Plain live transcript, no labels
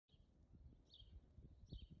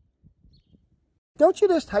Don't you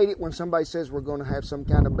just hate it when somebody says we're going to have some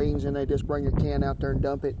kind of beans and they just bring a can out there and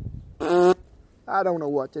dump it? I don't know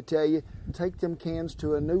what to tell you. Take them cans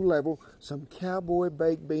to a new level. Some Cowboy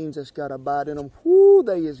baked beans that's got a bite in them. Whoo,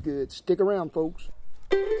 they is good. Stick around, folks.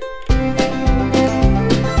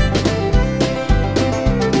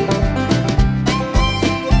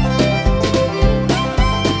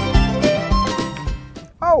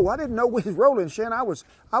 Oh, I didn't know we was rolling, Shan. I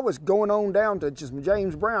was going on down to just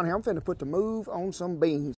James Brown here. I'm finna put the move on some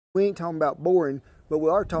beans. We ain't talking about boring, but we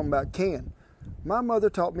are talking about can. My mother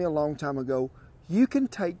taught me a long time ago, you can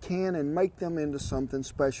take can and make them into something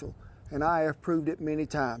special. And I have proved it many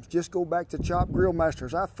times. Just go back to Chop Grill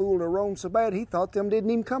Masters. I fooled Aaron so bad he thought them didn't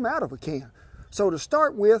even come out of a can. So to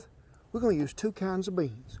start with, we're gonna use two kinds of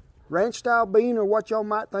beans. Ranch style bean, or what y'all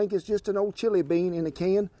might think is just an old chili bean in a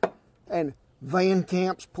can, and Van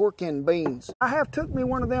Camp's pork and beans. I have took me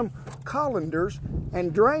one of them colanders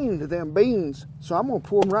and drained them beans. So I'm gonna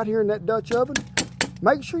pour them right here in that Dutch oven.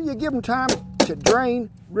 Make sure you give them time to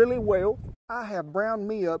drain really well. I have browned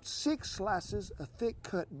me up 6 slices of thick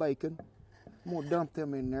cut bacon. I'm gonna dump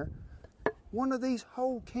them in there. One of these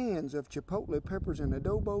whole cans of chipotle peppers and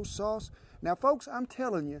adobo sauce. Now folks, I'm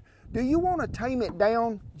telling you, do you wanna tame it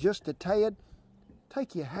down just a tad?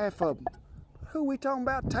 Take you half of them. Who we talking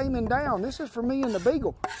about taming down? This is for me and the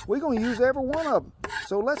Beagle. We're going to use every one of them.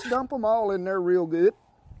 So let's dump them all in there real good.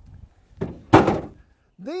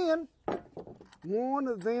 Then, one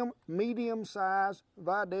of them medium-sized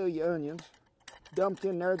Vidalia onions dumped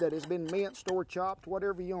in there that has been minced or chopped,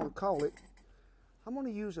 whatever you want to call it. I'm going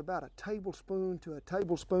to use about a tablespoon to a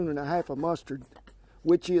tablespoon and a half of mustard,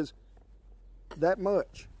 which is that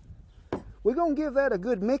much. We're going to give that a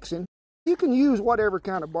good mixing. You can use whatever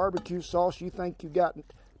kind of barbecue sauce you think you got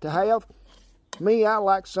to have. Me, I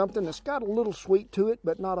like something that's got a little sweet to it,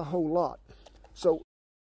 but not a whole lot. So,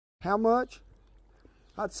 how much?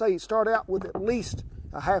 I'd say start out with at least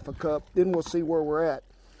a half a cup, then we'll see where we're at.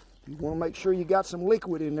 You want to make sure you got some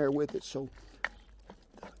liquid in there with it. So,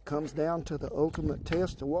 it comes down to the ultimate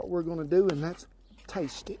test of what we're going to do, and that's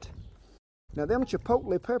taste it. Now, them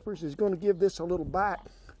chipotle peppers is going to give this a little bite,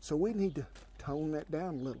 so we need to tone that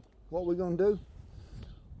down a little. What we're going to do,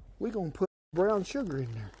 we're going to put brown sugar in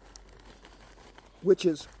there, which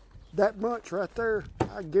is that much right there,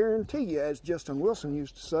 I guarantee you, as Justin Wilson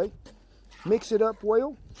used to say. Mix it up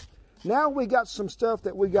well. Now we got some stuff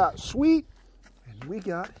that we got sweet and we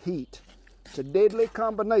got heat. It's a deadly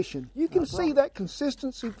combination. You can see that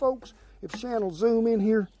consistency, folks. If Shan will zoom in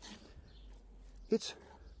here, it's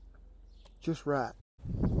just right.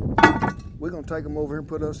 We're going to take them over here and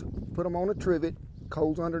put them on a trivet.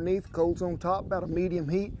 Coals underneath, coals on top, about a medium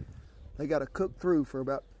heat. They got to cook through for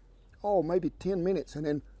about, maybe 10 minutes, and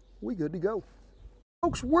then we good to go.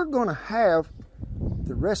 Folks, we're going to have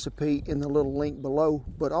the recipe in the little link below,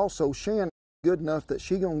 but also Shan is good enough that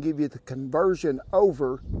she's going to give you the conversion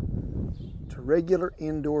over to regular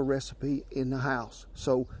indoor recipe in the house.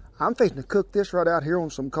 So I'm fixing to cook this right out here on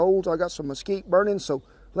some coals. I got some mesquite burning, so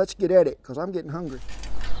let's get at it because I'm getting hungry.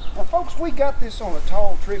 Now folks, we got this on a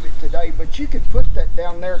tall trivet today, but you could put that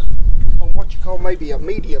down there on what you call maybe a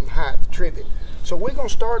medium height trivet. So we're going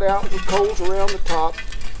to start out with coals around the top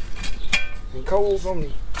and coals on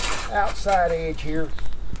the outside edge here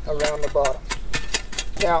around the bottom.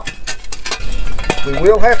 Now, we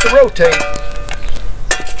will have to rotate.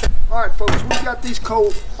 Alright folks, we've got these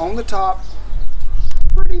coals on the top,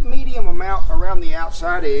 pretty medium amount around the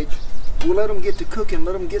outside edge. We'll let them get to cooking,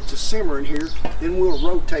 let them get to simmering here. Then we'll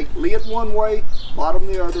rotate lid one way, bottom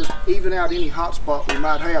the other, even out any hot spot we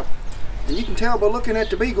might have. And you can tell by looking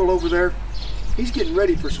at the Beagle over there, he's getting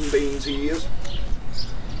ready for some beans, he is.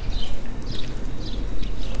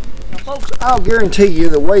 Now folks, I'll guarantee you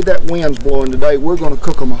the way that wind's blowing today, we're going to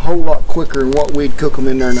cook them a whole lot quicker than what we'd cook them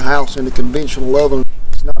in there in the house in the conventional oven.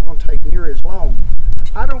 It's not going to take near as long.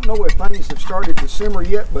 I don't know if things have started to simmer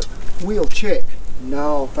yet, but we'll check.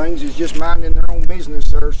 No, things is just minding their own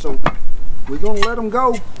business there, so we're going to let them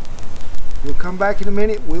go. We'll come back in a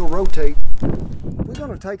minute, we'll rotate. We're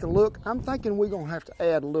going to take a look. I'm thinking we're going to have to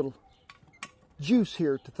add a little juice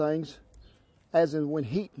here to things, as in when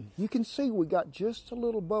heating. You can see we got just a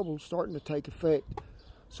little bubble starting to take effect.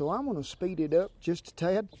 So I'm going to speed it up just a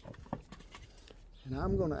tad, and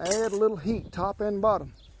I'm going to add a little heat top and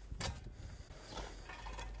bottom.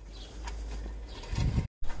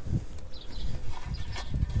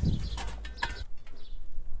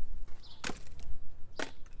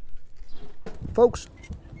 Folks,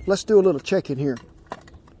 let's do a little check-in here.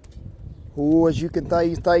 Oh, as you can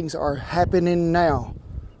see, things are happening now.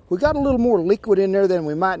 We got a little more liquid in there than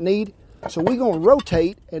we might need, so we're going to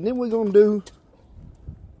rotate, and then we're going to do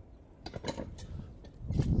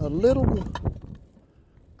a little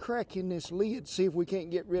crack in this lid, see if we can't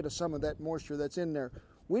get rid of some of that moisture that's in there.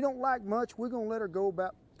 We don't like much. We're going to let her go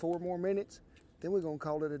about 4 more minutes. Then we're going to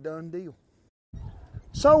call it a done deal.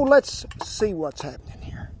 So let's see what's happening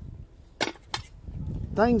here.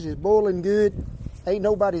 Things is boiling good. Ain't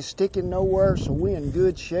nobody sticking nowhere, so we're in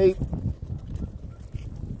good shape.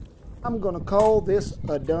 I'm going to call this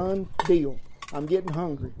a done deal. I'm getting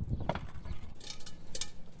hungry.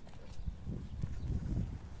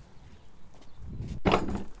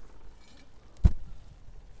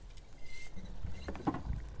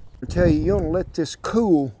 I tell you, you want to let this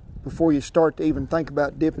cool before you start to even think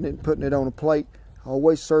about dipping it and putting it on a plate. I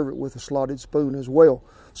always serve it with a slotted spoon as well.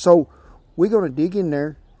 So we're going to dig in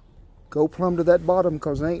there, go plumb to that bottom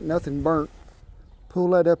because there ain't nothing burnt.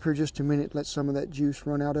 Pull that up here just a minute, let some of that juice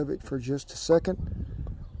run out of it for just a second.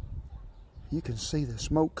 You can see the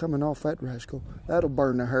smoke coming off that rascal. That'll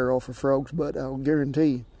burn the hair off a frog's butt, I'll guarantee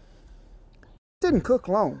you. It didn't cook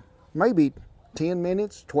long, maybe 10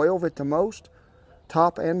 minutes, 12 at the most,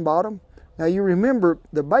 top and bottom. Now you remember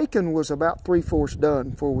the bacon was about 3/4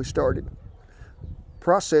 done before we started.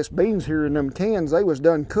 Processed beans here in them cans, they was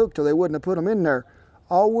done cooked or they wouldn't have put them in there.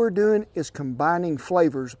 All we're doing is combining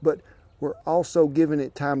flavors, but we're also giving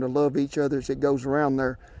it time to love each other as it goes around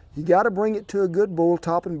there. You got to bring it to a good boil,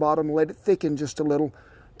 top and bottom, let it thicken just a little,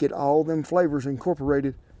 get all them flavors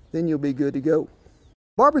incorporated, then you'll be good to go.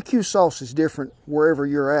 Barbecue sauce is different wherever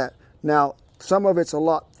you're at. Now, some of it's a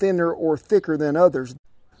lot thinner or thicker than others.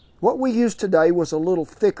 What we used today was a little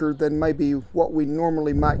thicker than maybe what we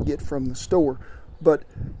normally might get from the store. But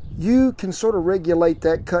you can sort of regulate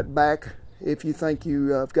that, cut back if you think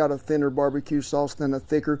you've got a thinner barbecue sauce than a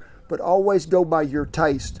thicker. But always go by your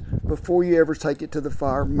taste before you ever take it to the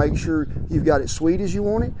fire. Make sure you've got it sweet as you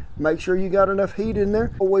want it. Make sure you got enough heat in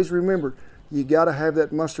there. Always remember, you got to have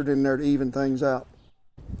that mustard in there to even things out.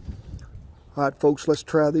 All right, folks, let's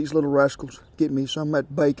try these little rascals. Get me some of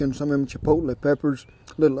that bacon, some of them chipotle peppers,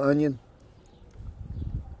 a little onion.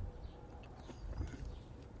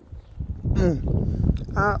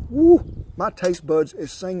 My taste buds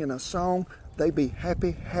is singing a song. They be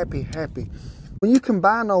happy, happy, happy. When you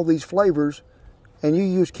combine all these flavors and you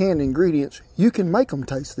use canned ingredients, you can make them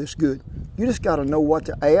taste this good. You just got to know what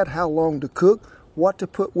to add, how long to cook, what to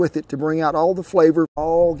put with it to bring out all the flavor.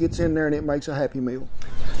 All gets in there and it makes a happy meal.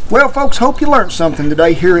 Well, folks, hope you learned something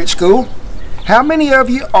today here at school. How many of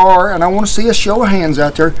you are, and I want to see a show of hands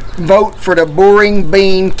out there, vote for the boring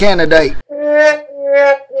bean candidate?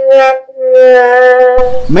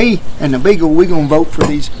 Me and the Beagle, we're going to vote for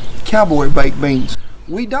these Cowboy baked beans.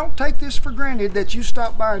 We don't take this for granted that you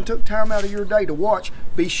stopped by and took time out of your day to watch.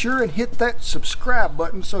 Be sure and hit that subscribe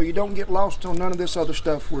button so you don't get lost on none of this other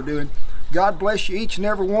stuff we're doing. God bless you each and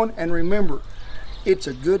every one, and remember, it's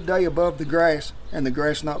a good day above the grass, and the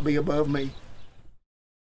grass not be above me.